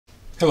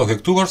Hello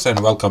Hacktubers and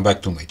welcome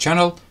back to my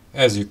channel.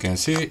 As you can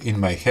see in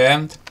my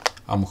hand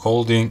I'm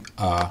holding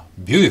a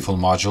beautiful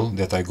module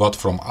that I got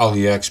from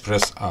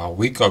Aliexpress a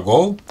week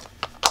ago,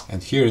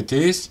 and here it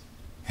is.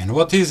 And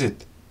what is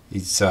it?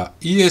 It's a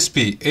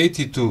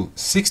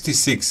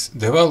ESP8266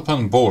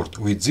 development board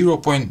with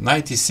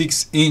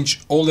 0.96 inch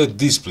OLED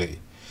display,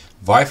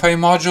 Wi-Fi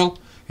module,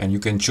 and you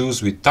can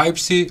choose with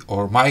Type-C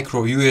or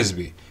micro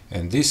USB,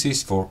 and this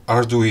is for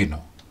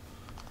Arduino.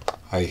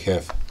 I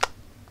have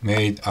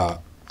made a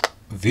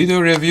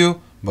video review,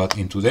 but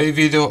in today's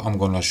video I'm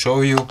gonna show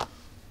you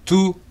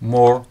two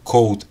more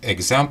code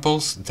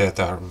examples that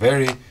are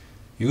very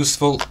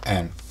useful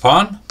and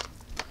fun.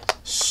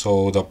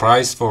 So the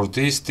price for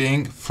this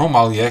thing from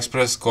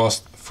AliExpress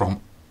cost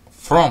from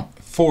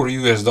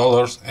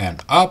 $4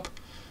 and up.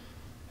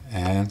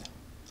 And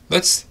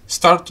let's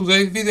start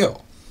today's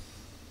video.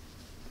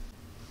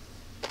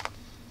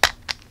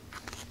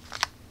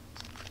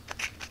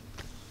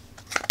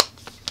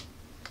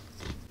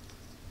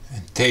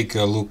 Take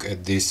a look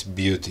at this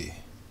beauty.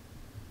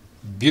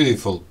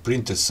 Beautiful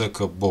printed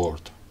circuit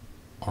board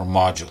or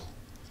module.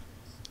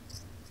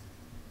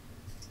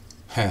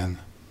 And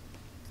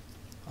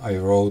I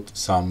wrote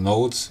some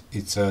notes.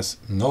 It says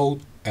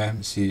node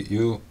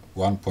MCU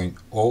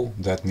 1.0.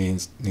 That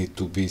means need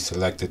to be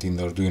selected in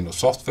Arduino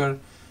software.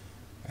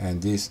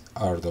 And these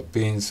are the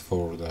pins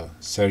for the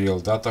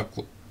serial data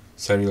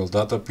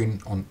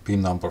pin on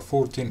pin number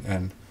 14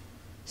 and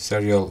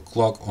serial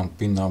clock on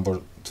pin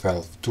number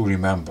 12 to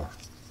remember.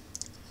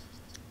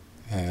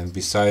 And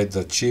beside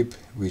the chip,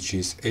 which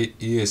is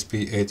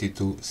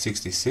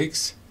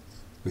ESP8266,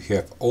 we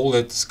have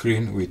OLED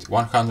screen with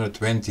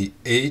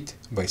 128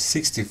 by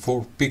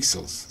 64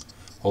 pixels.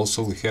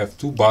 Also we have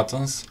two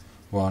buttons,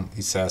 one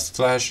it says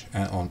flash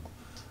and on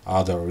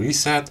other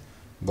reset,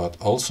 but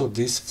also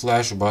this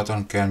flash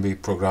button can be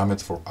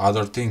programmed for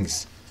other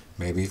things,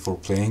 maybe for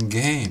playing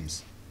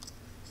games.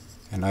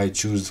 And I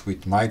choose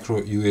with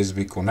micro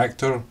USB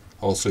connector.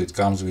 Also it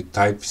comes with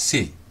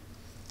Type-C.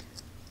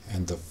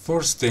 And the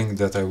first thing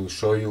that I will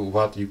show you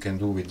what you can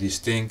do with this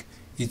thing,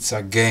 it's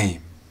a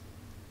game.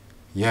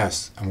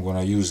 Yes, I'm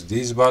gonna use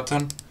this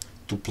button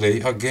to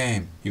play a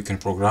game. You can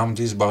program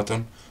this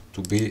button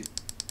to be,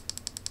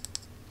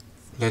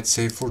 let's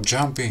say, for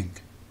jumping.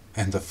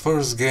 And the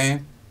first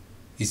game,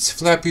 it's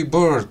Flappy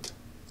Bird.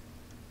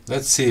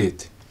 Let's see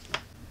it.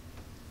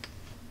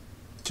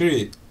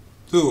 3,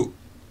 2,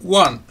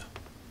 1.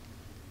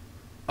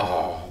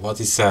 Oh, what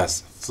it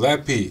says,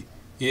 Flappy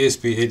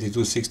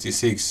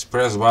ESP8266,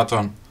 press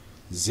button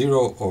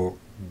 0 or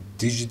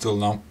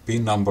digital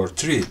pin number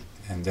 3,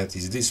 and that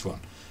is this one.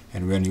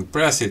 And when you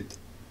press it,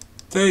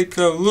 take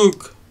a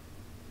look,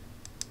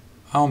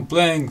 I'm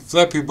playing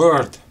Flappy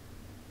Bird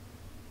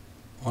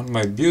on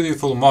my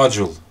beautiful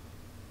module.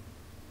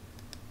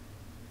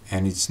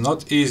 And it's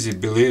not easy,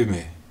 believe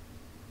me.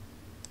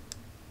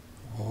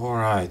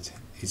 Alright,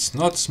 it's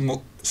not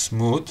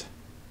smooth,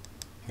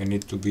 you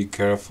need to be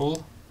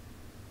careful.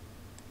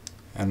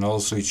 And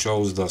also it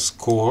shows the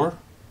score.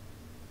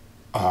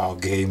 Oh,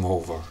 game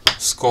over.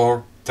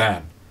 Score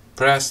 10.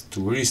 Press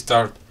to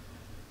restart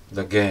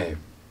the game.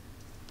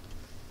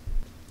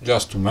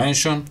 Just to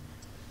mention,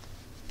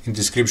 in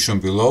description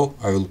below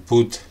I will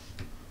put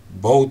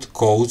both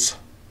codes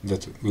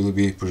that will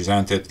be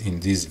presented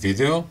in this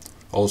video.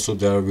 Also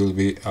there will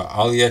be an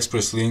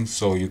AliExpress link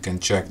so you can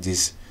check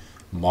this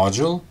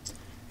module.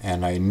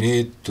 And I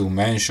need to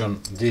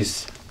mention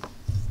this.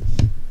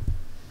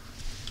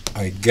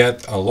 I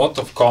get a lot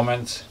of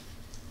comments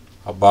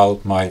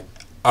about my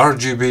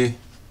RGB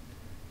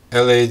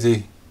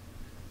LED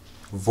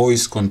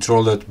voice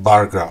controlled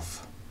bar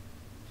graph.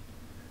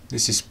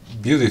 This is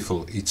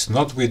beautiful. It's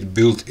not with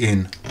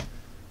built-in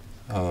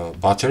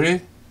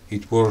battery.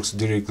 It works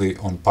directly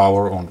on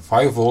power on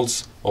 5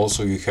 volts.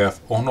 Also you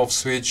have on-off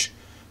switch,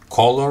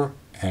 color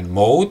and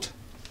mode.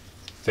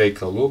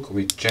 Take a look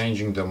with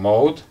changing the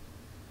mode.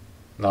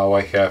 Now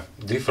I have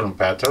different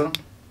pattern,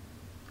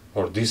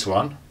 or this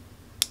one.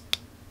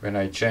 When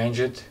I change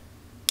it,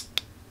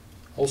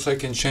 also I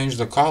can change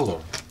the color.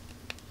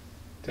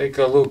 Take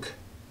a look.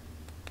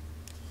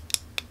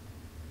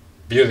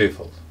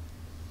 Beautiful.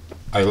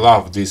 I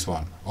love this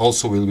one.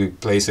 Also will be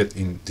placed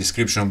in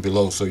description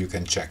below so you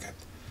can check it.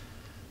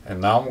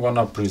 And now I'm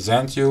gonna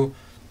present you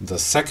the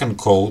second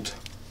code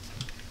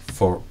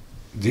for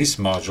this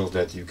module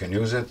that you can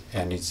use it,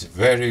 and it's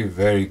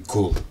very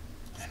cool.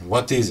 And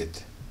what is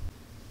it?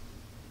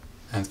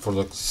 And for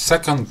the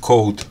second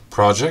code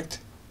project,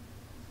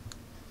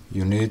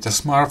 you need a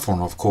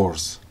smartphone, of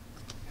course.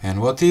 And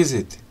what is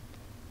it?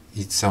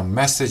 It's a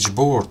message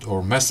board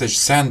or message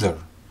sender.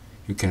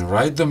 You can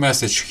write the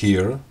message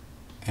here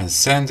and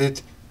send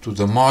it to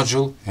the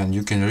module, and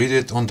you can read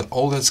it on the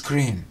OLED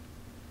screen.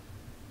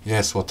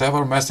 Yes,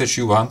 whatever message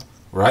you want,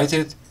 write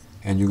it,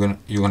 and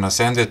you're gonna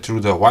send it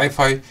through the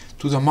Wi-Fi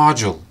to the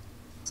module.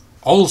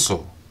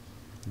 Also,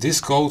 this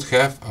code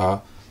have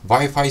a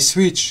Wi-Fi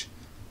switch,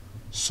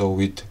 so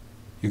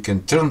you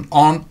can turn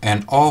on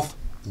and off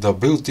the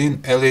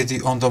built-in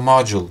LED on the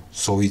module.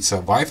 So it's a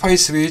Wi-Fi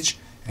switch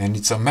and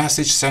it's a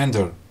message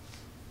sender.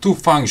 two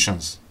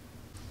functions.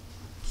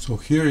 So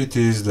here it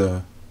is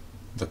the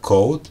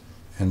code,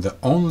 and the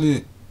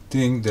only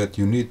thing that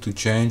you need to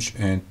change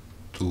and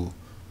to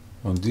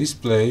on this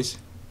place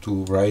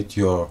to write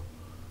your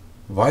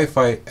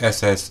Wi-Fi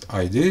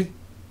SSID,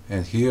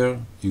 and here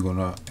you're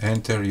gonna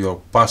enter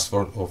your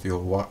password of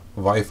your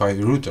Wi-Fi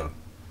router.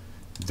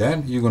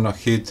 Then you're gonna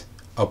hit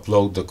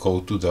upload the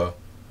code to the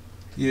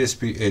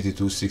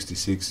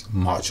ESP8266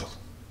 module.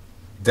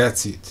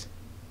 That's it.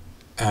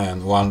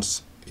 And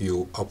once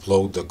you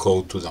upload the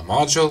code to the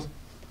module,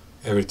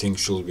 everything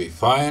should be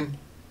fine.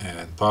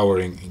 And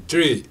powering in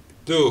 3,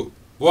 2,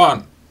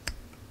 1.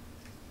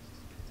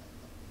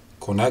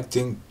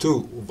 Connecting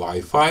to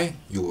Wi-Fi.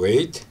 You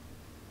wait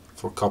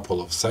for a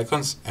couple of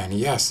seconds, and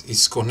yes,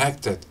 it's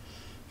connected,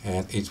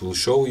 and it will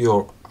show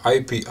your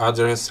IP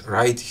address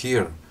right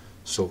here.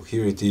 So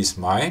here it is,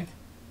 mine.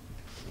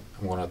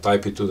 I'm gonna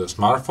type it to the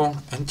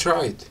smartphone and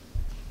try it.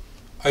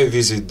 I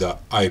visit the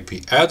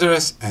IP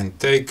address and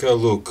take a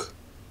look.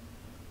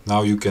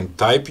 Now you can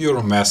type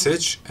your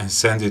message and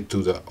send it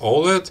to the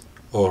OLED,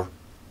 or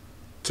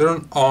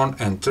turn on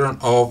and turn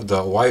off the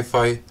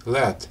Wi-Fi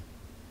LED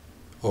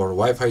or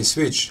Wi-Fi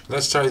switch.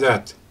 Let's try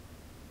that.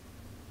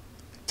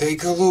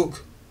 Take a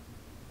look.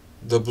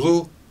 The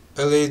blue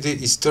LED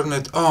is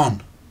turned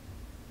on.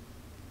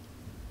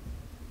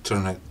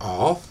 Turn it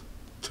off.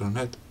 Turn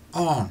it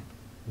on.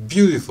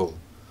 Beautiful.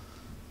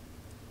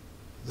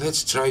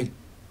 Let's try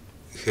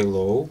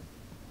hello.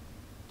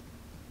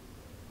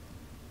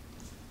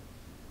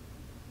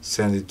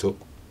 Send it to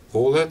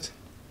OLED.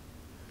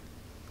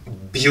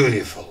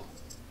 Beautiful.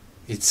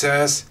 It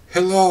says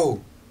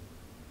hello.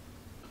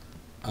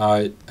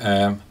 I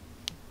am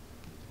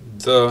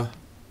the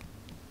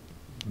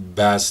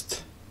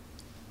best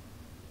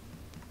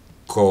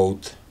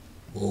code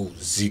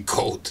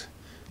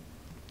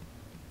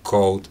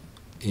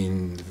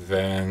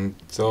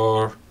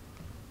inventor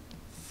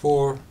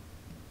for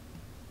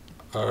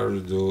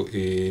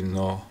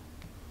Arduino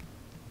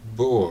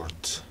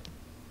board.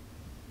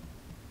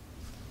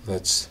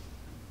 Let's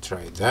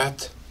try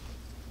that.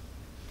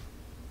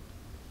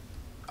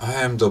 I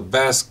am the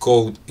best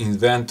code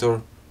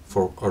inventor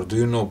for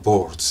Arduino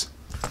boards.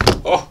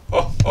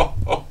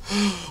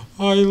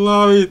 I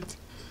love it.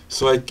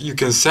 So you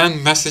can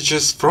send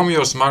messages from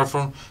your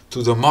smartphone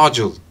to the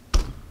module.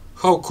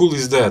 How cool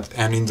is that?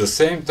 And in the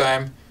same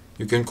time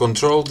you can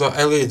control the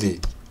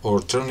LED or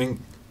turning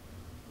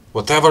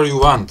whatever you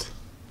want.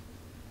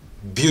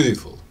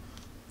 Beautiful.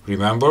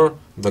 Remember,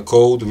 the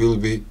code will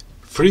be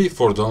free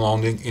for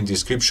downloading in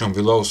description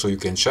below, so you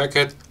can check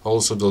it.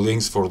 Also the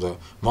links for the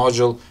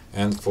module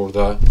and for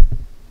the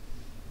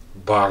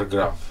bar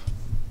graph.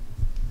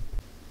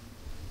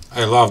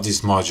 I love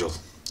this module.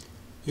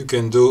 You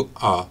can do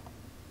a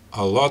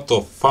lot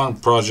of fun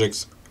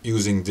projects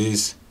using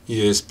this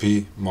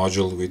ESP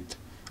module with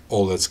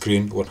OLED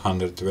screen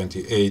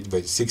 128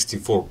 by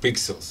 64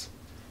 pixels.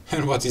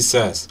 And what it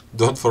says,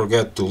 don't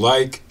forget to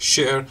like,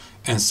 share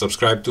and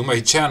subscribe to my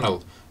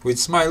channel with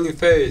smiley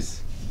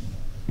face.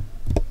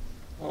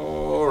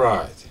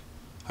 Alright,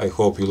 I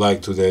hope you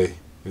liked today's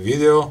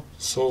video,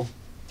 so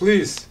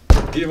please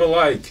give a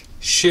like,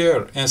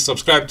 share and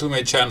subscribe to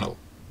my channel.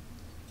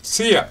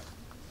 See ya!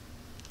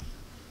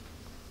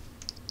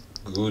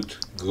 Good.